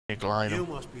You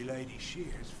must be Lady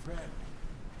Shear's friend.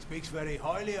 Speaks very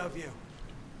highly of you.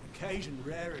 Occasion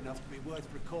rare enough to be worth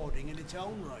recording in its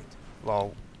own right.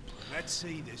 Lol. Let's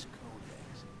see this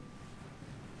codex.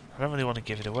 I don't really want to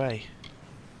give it away.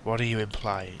 What are you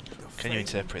implying? Can you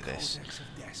interpret this? Codex of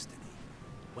Destiny.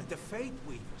 When the Fate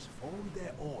Weavers formed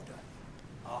their order,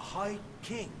 our High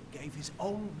King gave his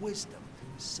own wisdom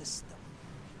to assist them.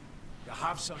 To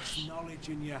have such knowledge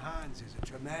in your hands is a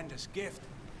tremendous gift,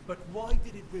 but why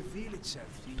did it reveal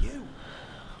itself to you?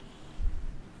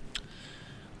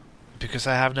 Because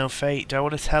I have no fate. Do I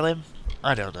want to tell him?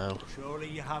 I don't know. Surely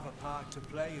you have a part to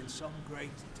play in some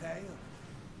great tale.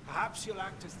 Perhaps you'll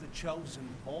act as the chosen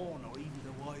pawn or even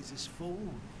the wisest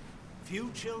fool.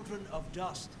 Few children of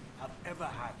dust have ever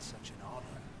had such an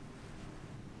honor.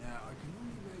 Now, I can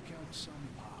only make out some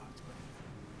parts,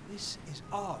 but this is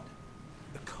odd.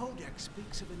 The Codex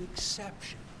speaks of an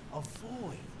exception, a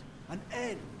void, an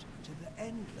end to the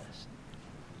endless.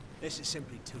 This is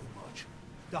simply too much.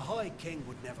 The High King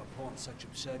would never pawn such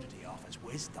absurdity off as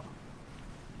wisdom.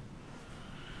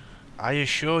 I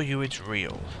assure you it's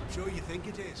real. I'm sure you think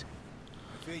it is.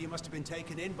 I fear you must have been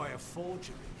taken in by a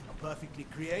forgery, a perfectly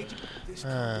created. This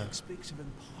Codex speaks of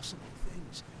impossible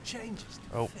things, changes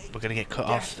to Oh, fate, we're going to get cut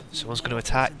death off. of the Someone's going to immortals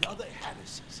attack. and other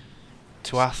heresies.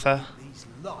 Tuatha. These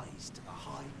lies to the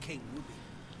High King will be.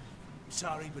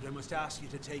 Sorry, but I must ask you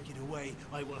to take it away.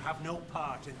 I will have no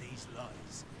part in these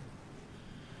lies.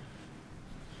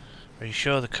 Are you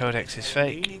sure the codex is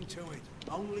fake? Meaning to it.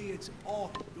 Only it's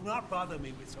awful. Do not bother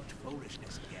me with such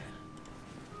foolishness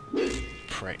again.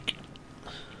 Prick.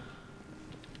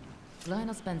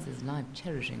 Lionel spends his life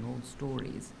cherishing old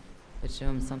stories, but show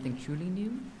him something truly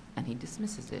new, and he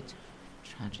dismisses it.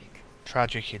 Tragic.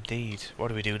 Tragic indeed. What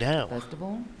do we do now? First of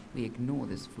all, we ignore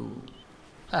this fool.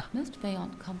 Huh. Most Fae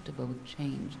aren't comfortable with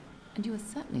change, and you are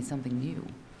certainly something new.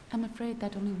 I'm afraid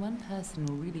that only one person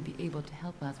will really be able to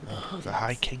help us with the codex. The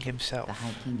High King himself. The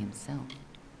High King himself.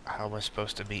 How am I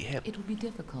supposed to meet him? It will be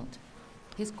difficult.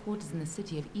 His court is in the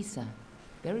city of Issa.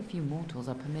 Very few mortals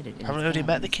are permitted in Haven't its already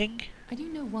met the gardens. king? I do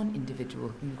know one individual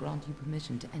who can grant you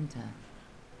permission to enter,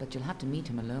 but you'll have to meet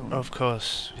him alone. Of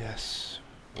course, yes.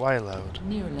 Why alone?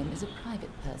 Nirelem is a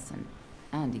private person,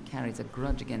 and he carries a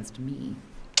grudge against me.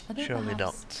 Although Surely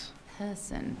perhaps not.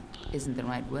 person isn't the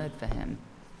right word for him,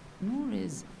 nor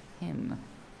is him.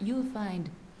 You'll find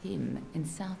him in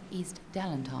southeast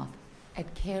Dalantoth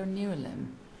at Caer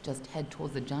Nirelem. Just head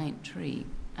towards the giant tree,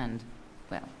 and,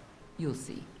 well, you'll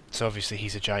see. So obviously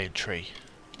he's a giant tree.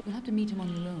 You'll have to meet him on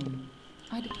your own.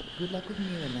 Good luck with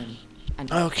Nirelem.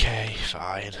 And Okay,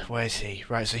 fine. Where's he?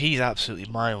 Right, so he's absolutely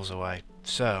miles away.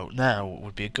 So now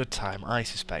would be a good time, I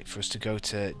suspect, for us to go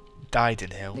to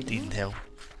Deadenhill,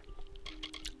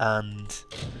 and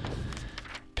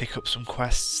pick up some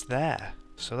quests there.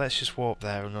 So let's just warp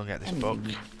there and go get this book.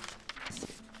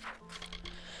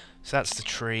 So that's the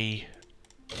tree.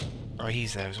 Oh,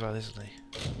 he's there as well, isn't he?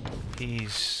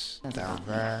 He's down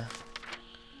there.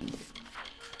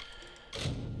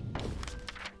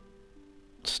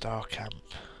 Star Camp.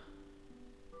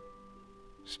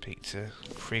 Speak to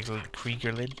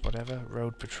Kriegerlin, whatever.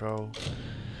 Road Patrol.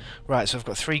 Right, so I've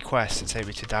got 3 quests that take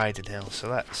me to Deadenhill. So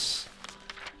let's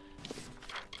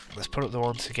put up the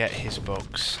one to get his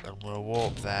books, and we'll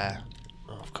warp there.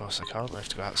 Oh, of course I can't. I have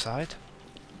to go outside.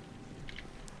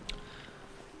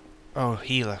 Oh,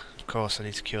 healer. Of course, I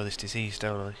need to cure this disease,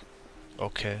 don't I? Or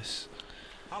curse.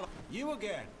 Hello. You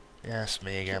again? Yes,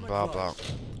 me again. Blah blah.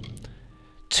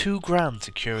 $2,000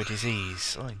 to cure a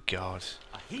disease. Oh my god.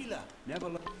 A healer never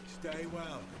stay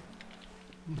well.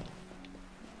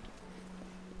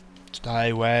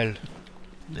 Stay well.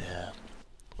 Yeah.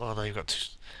 Well, no, you've got to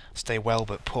stay well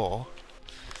but poor.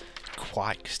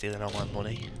 Quack, stealing all my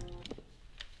money.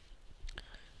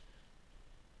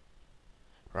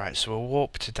 Right, so we'll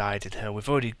warp to Deadenhill. We've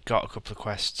already got a couple of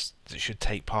quests that should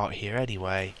take part here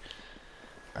anyway.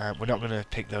 We're not going to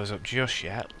pick those up just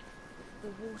yet. The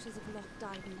waters of Loch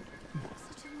Dyden.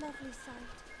 Such a lovely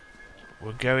sight.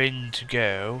 We're going to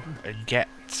go and get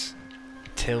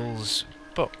Till's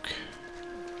book.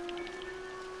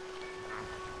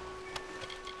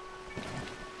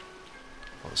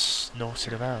 What's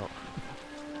snorting about?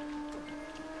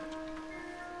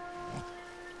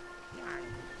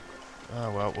 Oh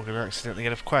well, we're going to accidentally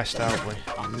get a quest, aren't we?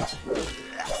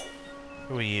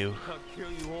 Who are you? I'll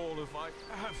kill you all if I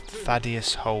have to.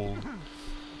 Thaddeus Hole.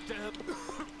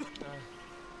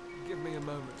 Give me a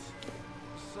moment.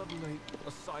 Suddenly,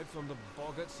 aside from the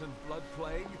boggarts and blood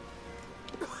plague,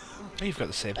 You've got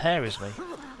the same hair as me.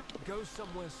 go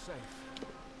somewhere safe.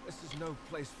 This is no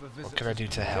place for visitors. What can I do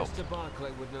to help? Mr.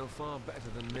 Barclay would know far better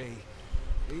than me.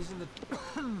 He's in the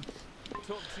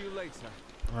Talk to you later.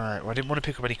 Right, well I didn't want to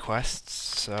pick up any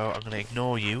quests, so I'm going to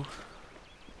ignore you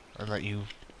and let you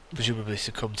presumably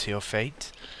succumb to your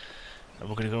fate. And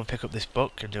we're going to go and pick up this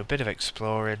book and do a bit of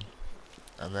exploring,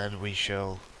 and then we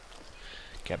shall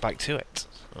get back to it.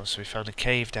 Oh, so we found a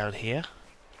cave down here.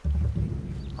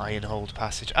 Ironhold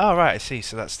Passage. Oh right, I see,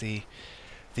 so that's the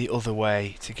other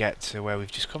way to get to where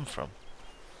we've just come from.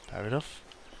 Fair enough.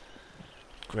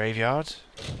 Graveyard.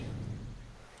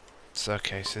 It's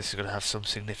okay, so this is going to have some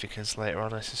significance later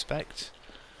on, I suspect.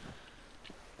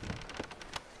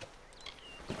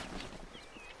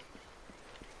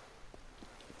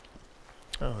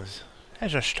 Oh,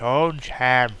 there's a stone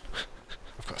gem.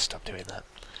 I've got to stop doing that.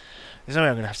 There's no way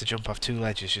I'm going to have to jump off 2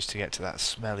 ledges just to get to that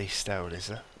smelly stone, is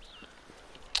there?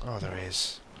 Oh, there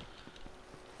is.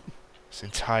 It's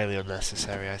entirely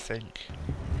unnecessary, I think.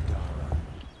 Dara,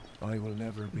 I will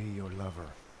never be your lover.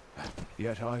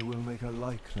 Yet I will make a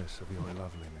likeness of your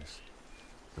loveliness.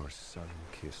 Your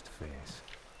sun-kissed face,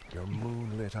 your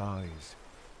moonlit eyes.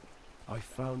 I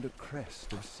found a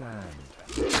crest of sand,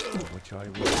 which I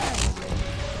will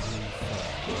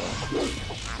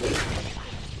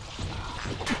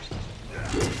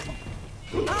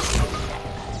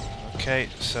Okay,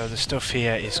 so the stuff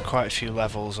here is quite a few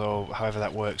levels, or however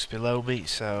that works, below me,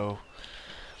 so...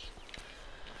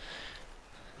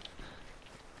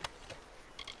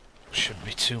 shouldn't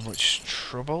be too much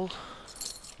trouble,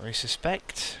 I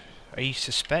suspect. I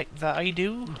suspect that I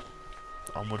do.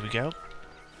 Onward we go.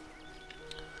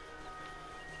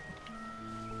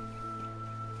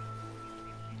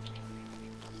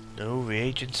 No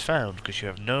reagents found, because you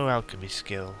have no alchemy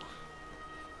skill.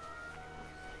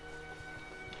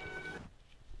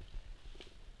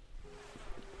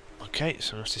 Okay,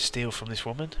 so I have to steal from this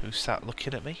woman who sat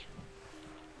looking at me.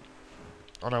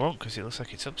 Oh no, I won't, because it looks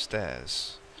like it's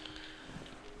upstairs.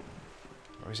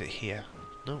 Or is it here?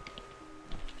 No.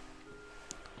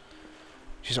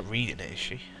 She's not reading it, is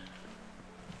she?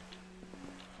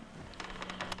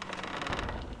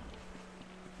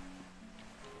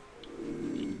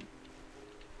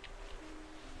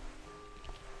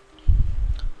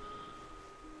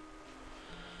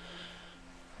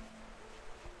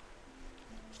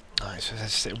 Alright, so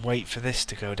let's sit and wait for this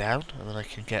to go down, and then I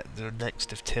can get the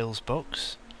next of Till's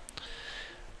books.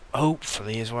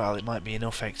 Hopefully as well, it might be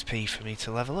enough XP for me to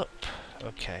level up.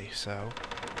 Okay, so...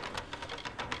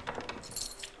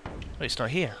 oh, it's not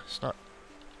here. It's not...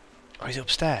 oh, he's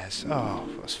upstairs. Oh,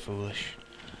 that's foolish.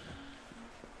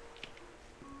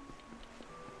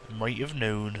 Might have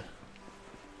known.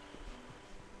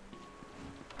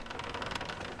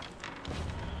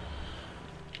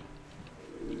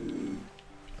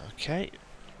 Okay.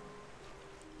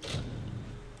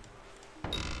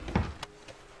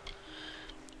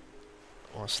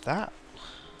 What's that?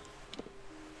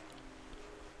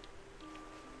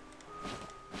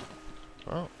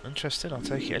 Well, interesting. I'll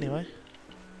take it anyway.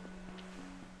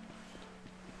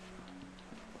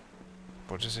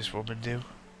 What does this woman do?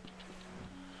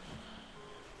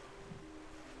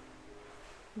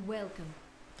 Welcome.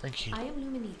 Thank you. I am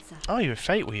Luminitza. Oh, you're a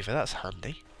Fate Weaver. That's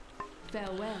handy.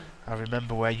 Farewell. I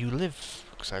remember where you live,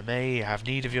 because I may have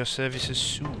need of your services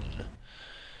soon.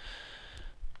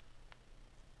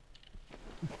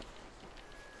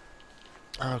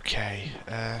 Okay,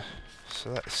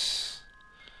 so let's...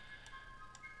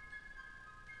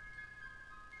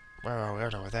 where are we? Oh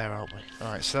no, we're there, aren't we?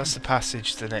 Alright, so that's the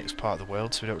passage to the next part of the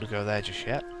world, so we don't want to go there just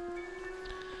yet.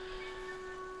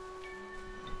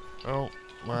 Oh,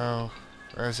 well,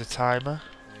 there's a timer.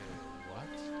 What?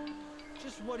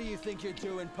 Just what do you think you're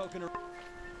doing poking around?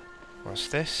 What's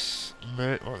this?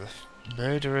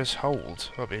 Murderer's Hold.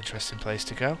 That'll be an interesting place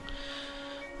to go.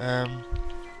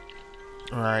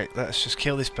 Right, let's just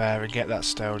kill this bear and get that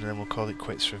stone, and then we'll call it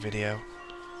quits for a video.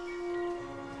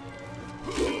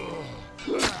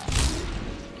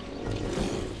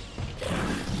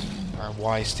 And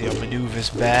wise to your manoeuvres,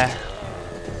 bear.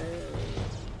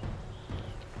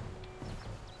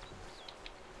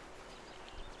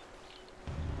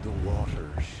 The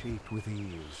water shaped with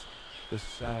ease, the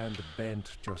sand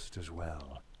bent just as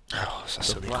well. Oh, so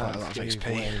that's The certainly quite a lot of plants gave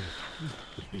XP. way,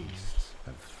 the beasts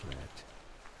have fled.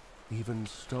 Even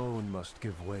stone must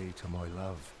give way to my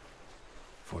love.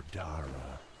 For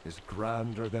Dara is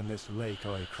grander than this lake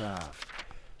I craft,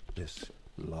 this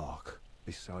loch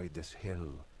beside this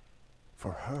hill.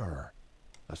 For her,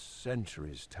 a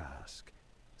century's task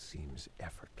seems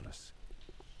effortless.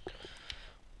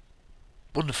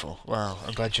 Wonderful. Well,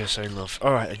 I'm glad you're so in love.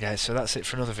 Alright then guys, so that's it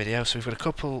for another video. So we've got a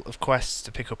couple of quests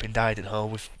to pick up in Didenhall.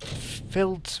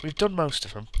 We've done most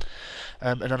of them.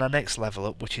 And on our next level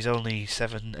up, which is only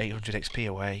 800 XP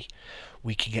away,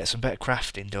 we can get some better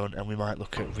crafting done, and we might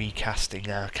look at recasting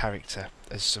our character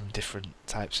as some different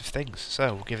types of things.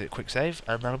 So we'll give it a quick save,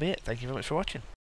 and that'll be it. Thank you very much for watching.